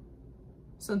 $20.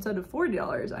 So instead of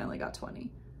 $40, I only got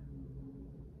 20.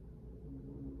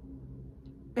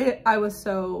 I was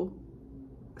so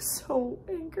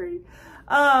angry.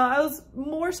 I was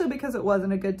more so because it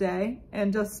wasn't a good day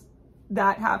and just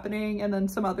that happening, and then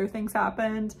some other things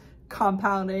happened,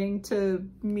 compounding to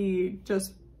me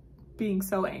just being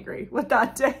so angry with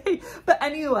that day. But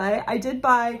anyway, I did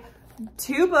buy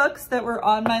 2 books that were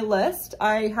on my list.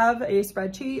 I have a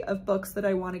spreadsheet of books that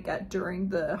I want to get during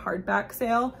the hardback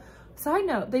sale. Side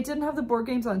note, they didn't have the board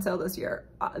games on sale this year.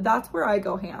 That's where I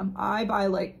go ham. I buy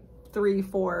like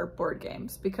 3-4 board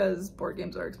games because board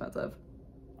games are expensive.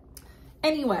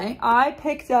 Anyway, I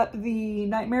picked up the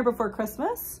Nightmare Before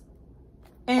Christmas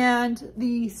and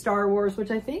the Star Wars,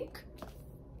 which I think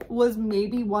was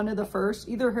maybe one of the first,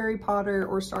 either Harry Potter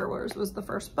or Star Wars was the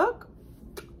first book.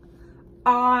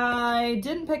 I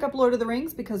didn't pick up Lord of the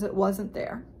Rings because it wasn't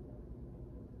there.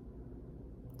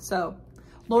 So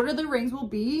Lord of the Rings will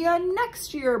be a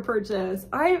next year purchase.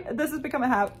 This has become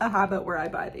a habit where I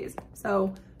buy these.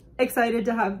 So excited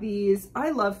to have these. I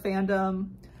love fandom.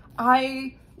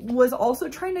 I was also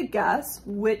trying to guess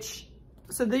which,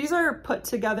 so these are put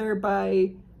together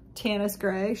by Tanis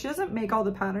Gray. She doesn't make all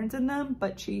the patterns in them,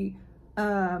 but she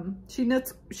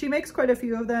makes quite a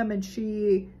few of them, and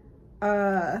she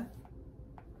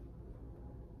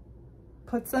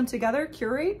puts them together,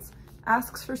 curates,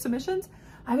 asks for submissions.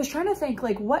 I was trying to think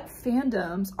like what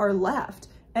fandoms are left,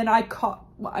 and I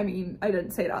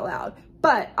didn't say it out loud,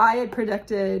 but I had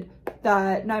predicted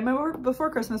that Nightmare Before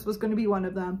Christmas was going to be one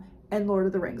of them and Lord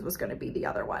of the Rings was going to be the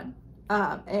other one.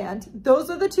 And those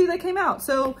are the 2 that came out.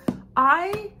 So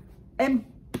I am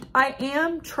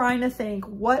trying to think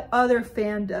what other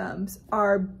fandoms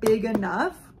are big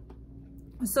enough.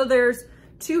 So there's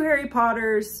 2 Harry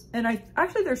Potters, and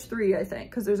actually there's 3, I think,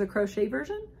 because there's a crochet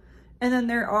version. And then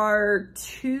there are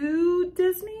 2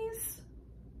 Disneys.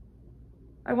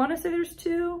 I want to say there's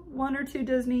 1 or 2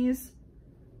 Disneys.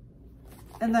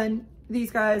 And then these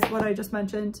guys, what I just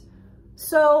mentioned.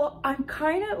 So I'm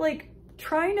kind of like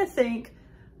trying to think,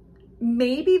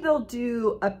 maybe they'll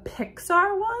do a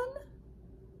Pixar one,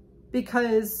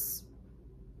 because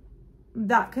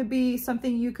that could be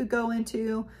something you could go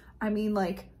into. I mean,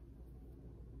 like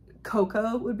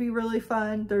Coco would be really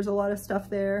fun. There's a lot of stuff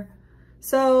there.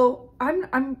 So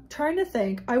I'm trying to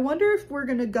think. I wonder if we're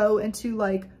gonna go into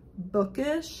like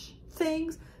bookish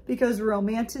things, because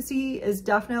Romantasy is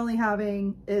definitely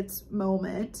having its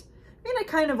moment. I mean, it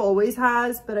kind of always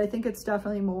has, but I think it's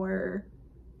definitely more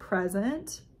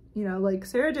present. You know, like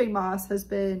Sarah J. Maas has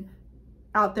been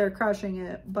out there crushing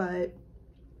it, but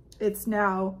it's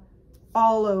now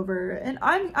all over, and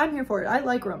I'm here for it. I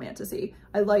like Romantasy.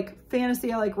 I like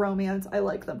fantasy. I like romance. I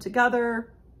like them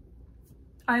together.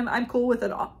 I'm cool with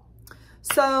it all.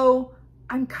 So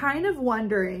I'm kind of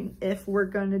wondering if we're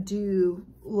gonna do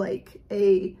like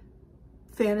a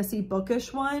fantasy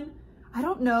bookish one. I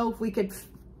don't know if we could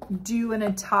do an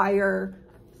entire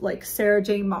like Sarah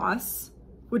J. Maas,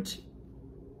 which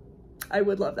I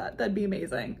would love that. That'd be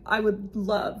amazing. I would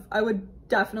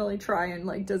definitely try and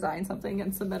like design something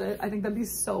and submit it. I think that'd be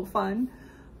so fun.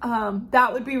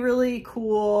 That would be really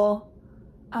cool.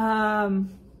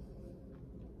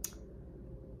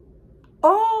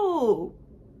 Oh,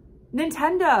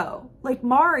 Nintendo, like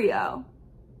Mario.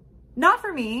 Not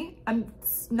for me.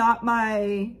 It's not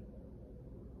my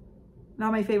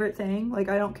favorite thing. Like,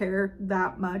 I don't care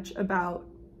that much about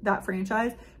that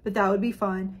franchise, but that would be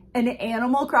fun. And an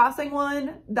Animal Crossing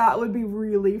one, that would be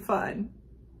really fun.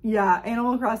 Yeah,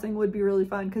 Animal Crossing would be really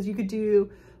fun because you could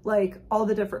do like all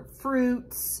the different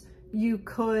fruits. You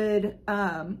could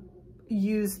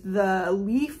use the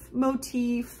leaf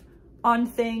motif on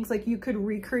things. Like you could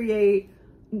recreate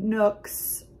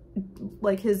Nook's,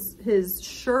 like his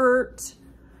shirt.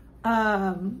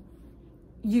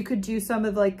 You could do some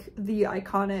of like the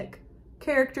iconic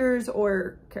characters,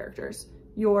 your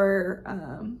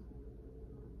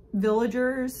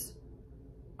villagers,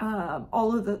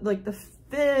 all of the like the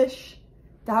fish.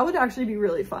 That would actually be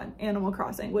really fun. Animal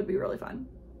Crossing would be really fun.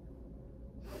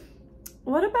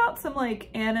 What about some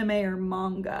like anime or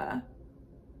manga?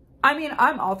 I mean,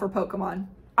 I'm all for Pokemon.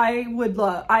 I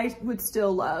would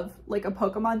still love like a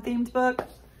Pokemon themed book,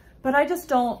 but I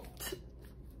don't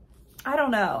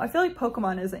know. I feel like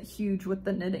Pokemon isn't huge with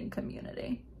the knitting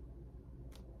community.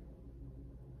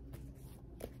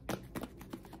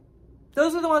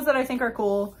 Those are the ones that I think are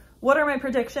cool. What are my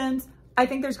predictions? I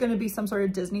think there's going to be some sort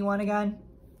of Disney one again.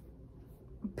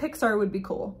 Pixar would be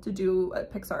cool to do a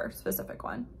Pixar specific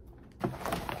one.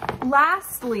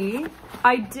 Lastly,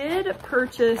 I did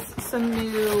purchase some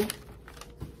new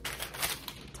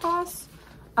Toss.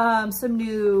 some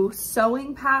new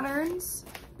sewing patterns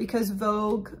because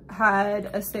Vogue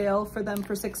had a sale for them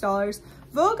for $6.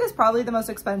 Vogue is probably the most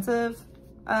expensive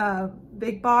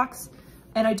big box,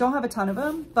 and I don't have a ton of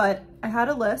them, but I had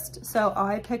a list. So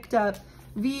I picked up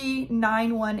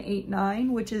V9189,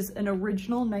 which is an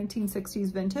original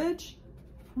 1960s vintage.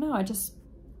 No,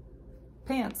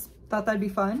 pants. Thought that'd be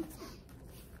fun.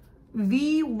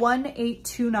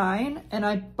 V1829, and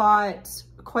I bought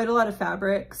quite a lot of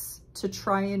fabrics to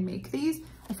try and make these.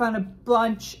 I found a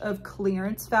bunch of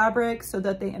clearance fabrics so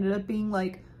that they ended up being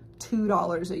like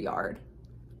 $2 a yard.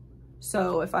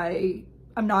 So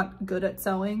I'm not good at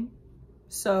sewing,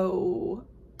 so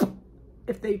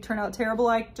if they turn out terrible,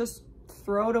 I just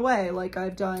throw it away like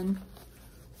I've done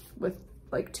with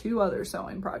like 2 other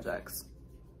sewing projects.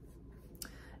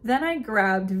 Then I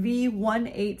grabbed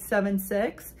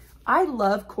V1876. I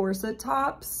love corset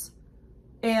tops,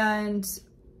 and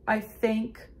I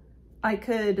think I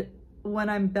could, when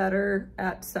I'm better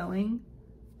at sewing,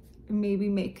 maybe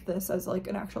make this as like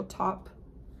an actual top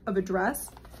of a dress.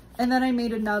 And then I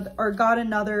got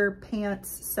another pants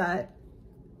set,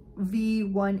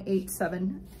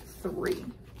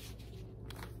 V1873.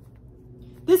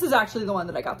 This is actually the one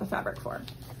that I got the fabric for.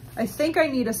 I think I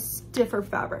need a stiffer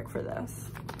fabric for this.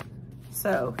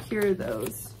 So here are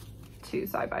those 2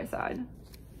 side by side.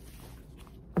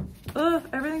 Ugh,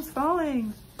 everything's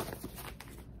falling.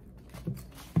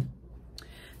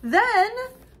 Then,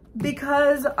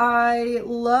 because I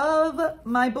love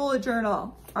my bullet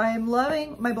journal, I am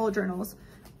loving my bullet journals.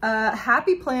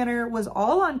 Happy Planner was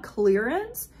all on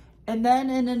clearance and then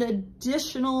in an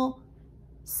additional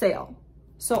sale.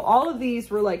 So all of these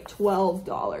were like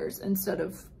 $12 instead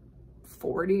of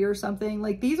 $40 or something.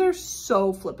 Like, these are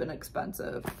so flippin'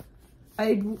 expensive.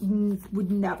 I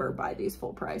would never buy these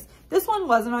full price. This one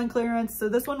wasn't on clearance, so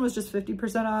this one was just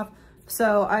 50% off.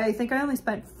 So I think I only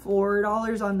spent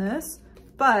 $4 on this,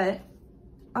 but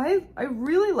I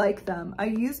really like them. I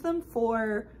use them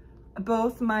for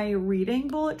both my reading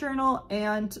bullet journal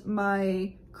and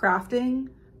my crafting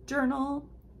journal.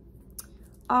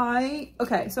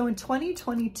 Okay, so in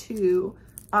 2022,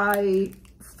 I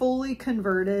fully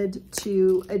converted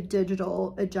to a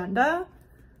digital agenda.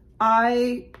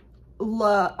 I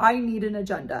need an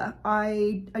agenda.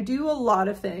 I do a lot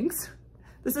of things.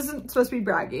 This isn't supposed to be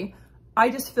braggy. I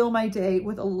just fill my day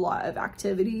with a lot of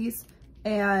activities,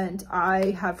 and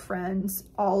I have friends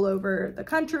all over the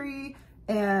country,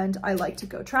 and I like to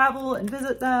go travel and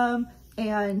visit them.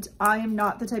 And I am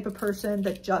not the type of person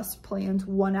that just plans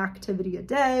one activity a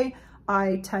day.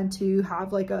 I tend to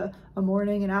have like a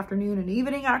morning, an afternoon, and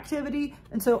evening activity.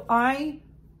 And so I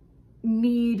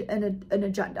need an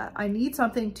agenda. I need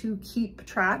something to keep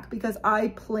track because I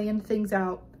plan things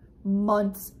out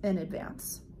months in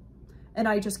advance. And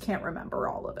I just can't remember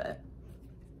all of it.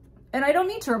 And I don't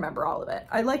need to remember all of it.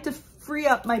 I like to free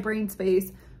up my brain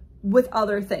space with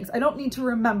other things. I don't need to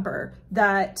remember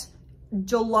that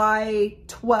July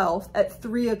 12th at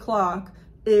 3 o'clock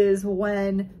is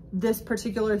when this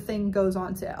particular thing goes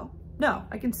on sale. No,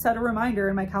 I can set a reminder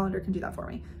and my calendar can do that for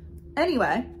me.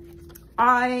 Anyway,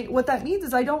 what that means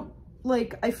is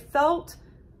I felt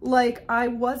like I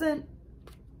wasn't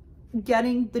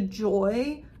getting the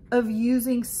joy of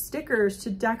using stickers to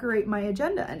decorate my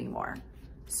agenda anymore.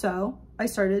 So I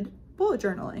started bullet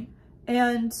journaling,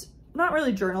 and not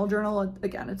really journal.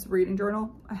 Again, it's reading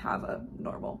journal. I have a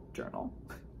normal journal.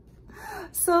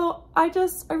 So I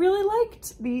really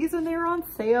liked these, and they were on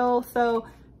sale. So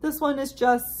this one is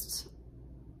just,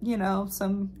 you know,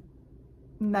 some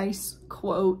nice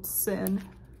quotes and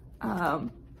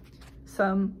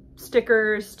some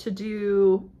stickers to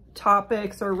do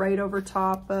topics or write over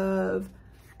top of,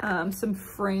 some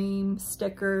frame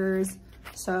stickers.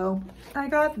 So I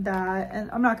got that,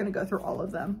 and I'm not going to go through all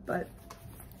of them, but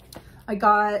I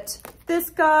got this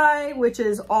guy, which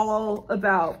is all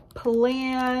about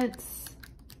plants.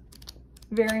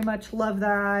 Very much love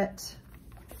that.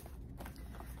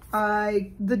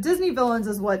 The Disney villains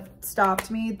is what stopped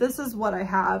me. This is what I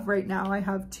have right now. I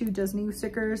have 2 Disney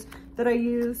stickers that I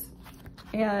use,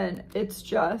 and it's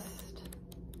just,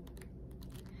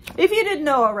 if you didn't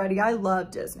know already, I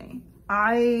love Disney.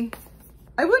 I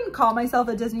wouldn't call myself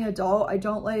a Disney adult. I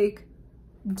don't like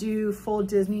do full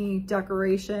Disney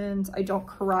decorations. I don't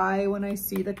cry when I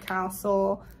see the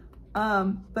castle.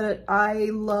 But I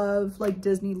love like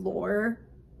Disney lore.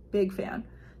 Big fan.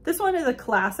 This one is a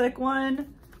classic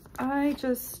one. I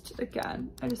just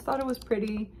thought it was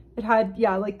pretty. It had,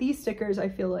 yeah, like these stickers I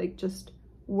feel like just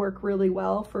work really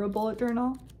well for a bullet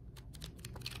journal.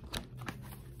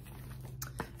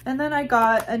 And then I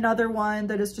got another one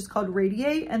that is just called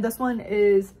Radiate, and this one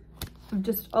is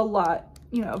just a lot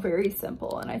you know, very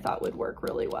simple and I thought would work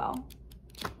really well.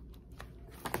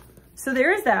 So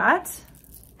there's that.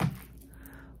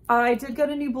 I did get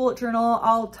a new bullet journal.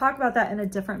 I'll talk about that in a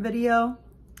different video.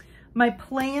 My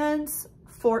plans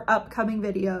for upcoming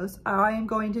videos, I am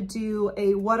going to do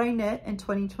a what I knit in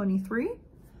 2023.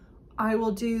 I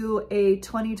will do a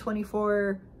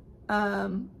 2024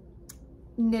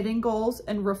 knitting goals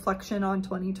and reflection on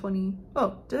 2020.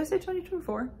 Oh, did I say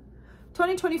 2024?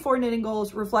 2024 knitting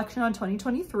goals, reflection on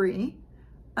 2023.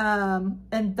 And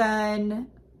then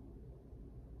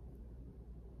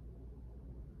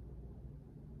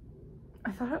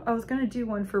I thought I was gonna do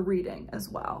one for reading as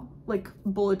well, like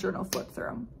bullet journal flip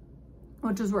through,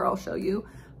 which is where I'll show you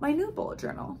my new bullet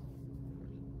journal.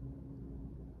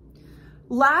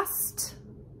 Last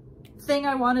thing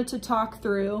I wanted to talk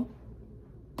through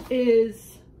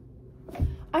is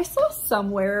I saw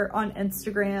somewhere on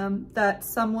Instagram that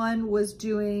someone was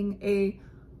doing a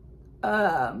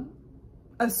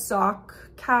sock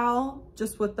cal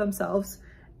just with themselves,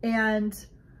 and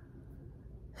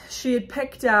they had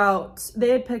picked out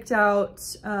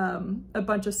a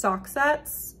bunch of sock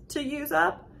sets to use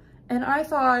up. And I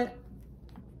thought,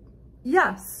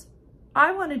 yes,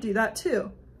 I want to do that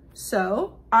too.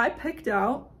 So I picked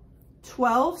out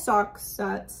 12 sock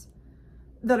sets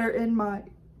that are in my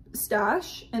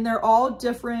stash, and they're all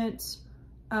different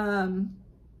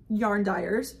yarn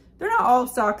dyers. They're not all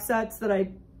sock sets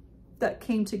that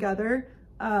came together.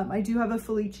 I do have a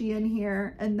Felici in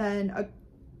here, and then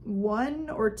one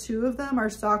or two of them are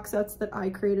sock sets that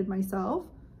I created myself.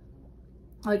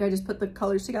 Like I just put the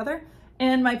colors together,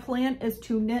 and my plan is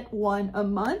to knit one a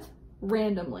month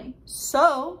randomly.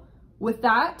 So with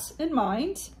that in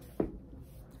mind,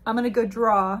 I'm gonna go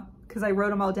draw, because I wrote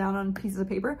them all down on pieces of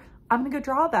paper. I'm gonna go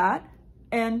draw that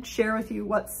and share with you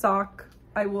what sock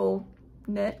I will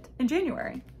knit in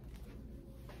January.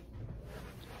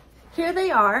 Here they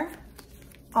are,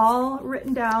 all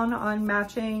written down on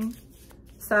matching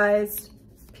sized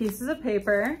pieces of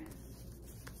paper.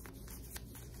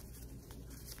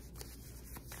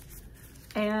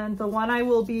 And the one I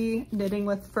will be knitting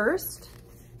with first,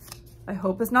 I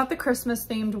hope is not the Christmas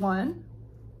themed one.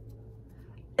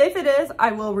 If it is,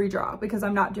 I will redraw because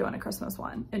I'm not doing a Christmas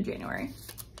one in January.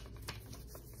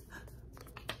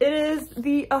 It is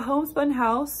the A Homespun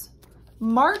House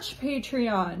March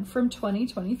Patreon from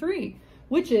 2023,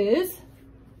 which is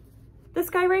this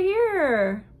guy right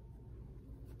here.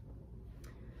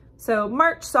 So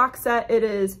March sock set, it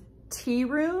is Tea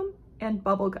Room and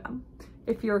Bubblegum.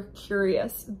 If you're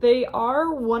curious, they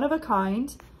are one of a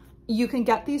kind. You can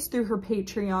get these through her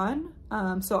Patreon.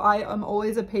 So I am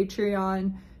always a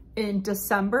Patreon in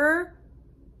December,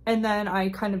 and then I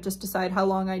kind of just decide how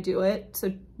long I do it.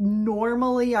 So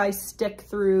normally I stick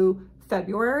through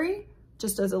February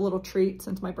just as a little treat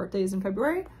since my birthday is in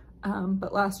February.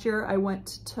 But last year I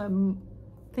went to,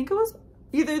 I think it was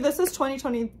either this is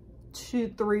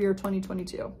 2023 or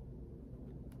 2022.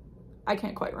 I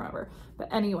can't quite remember,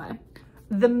 but anyway,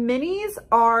 the minis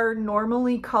are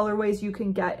normally colorways you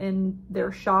can get in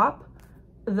their shop.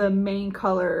 The main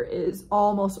color is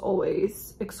almost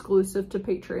always exclusive to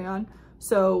Patreon.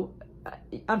 So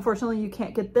unfortunately you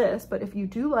can't get this, but if you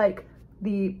do like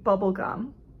the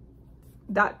bubblegum,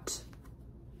 that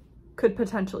could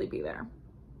potentially be there.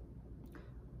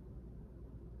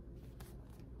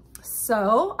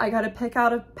 So I got to pick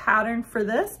out a pattern for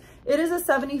this. It is a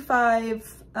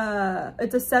 75,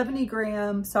 it's a 70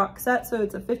 gram sock set. So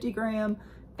it's a 50 gram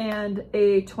and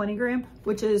a 20 gram,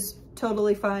 which is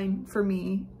totally fine for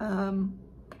me.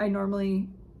 I normally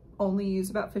only use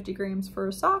about 50 grams for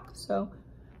a sock. So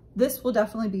this will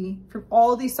definitely be, from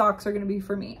all these socks are going to be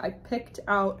for me. I picked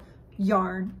out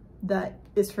yarn that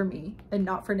is for me and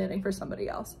not for knitting for somebody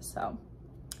else. So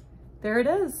there it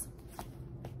is.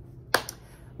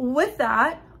 With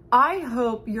that, I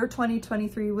hope your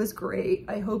 2023 was great.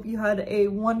 I hope you had a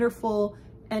wonderful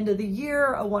end of the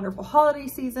year, a wonderful holiday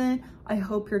season. I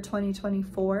hope your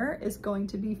 2024 is going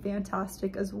to be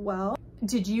fantastic as well.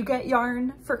 Did you get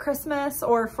yarn for Christmas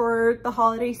or for the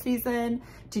holiday season?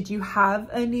 Did you have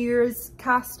a New Year's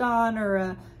cast on or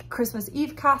a Christmas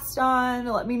Eve cast on?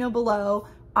 Let me know below.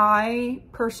 I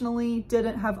personally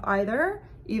didn't have either,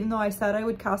 even though I said I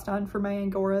would cast on for my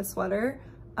Angora sweater.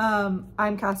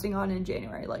 I'm casting on in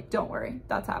January. Like, don't worry,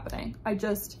 that's happening. I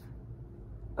just,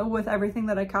 with everything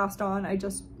that I cast on, I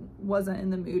just wasn't in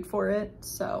the mood for it.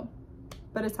 So,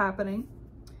 but it's happening.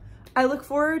 I look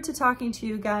forward to talking to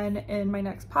you again in my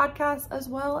next podcast, as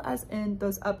well as in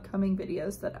those upcoming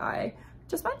videos that I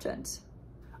just mentioned.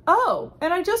 Oh,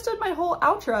 and I just did my whole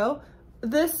outro.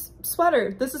 This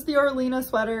sweater, this is the Orlina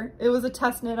sweater. It was a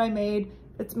test knit I made.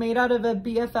 It's made out of a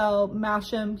BFL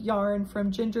Masham yarn from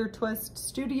Ginger Twist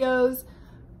Studios.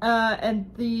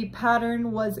 And the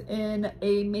pattern was in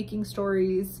a Making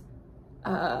Stories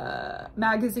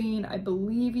magazine. I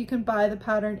believe you can buy the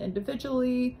pattern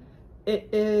individually. It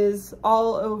is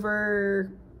all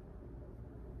over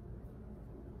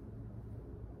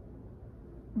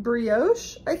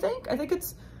brioche, I think. I think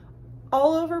it's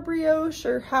all over brioche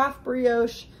or half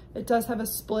brioche. It does have a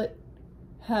split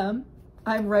hem.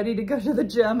 I'm ready to go to the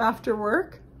gym after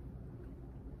work.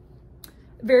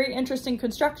 Very interesting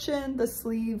construction. The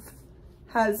sleeve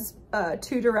has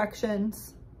 2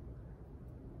 directions,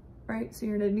 right? So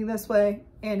you're knitting this way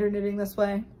and you're knitting this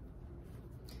way.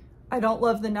 I don't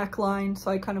love the neckline, so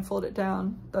I kind of fold it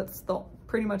down. That's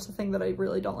pretty much the thing that I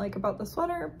really don't like about the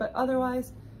sweater, but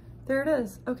otherwise, there it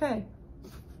is. Okay.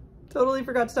 Totally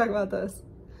forgot to talk about this.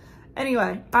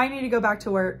 Anyway, I need to go back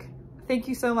to work. Thank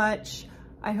you so much.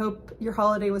 I hope your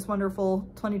holiday was wonderful.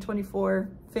 2024,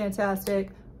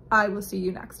 fantastic. I will see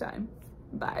you next time.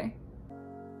 Bye.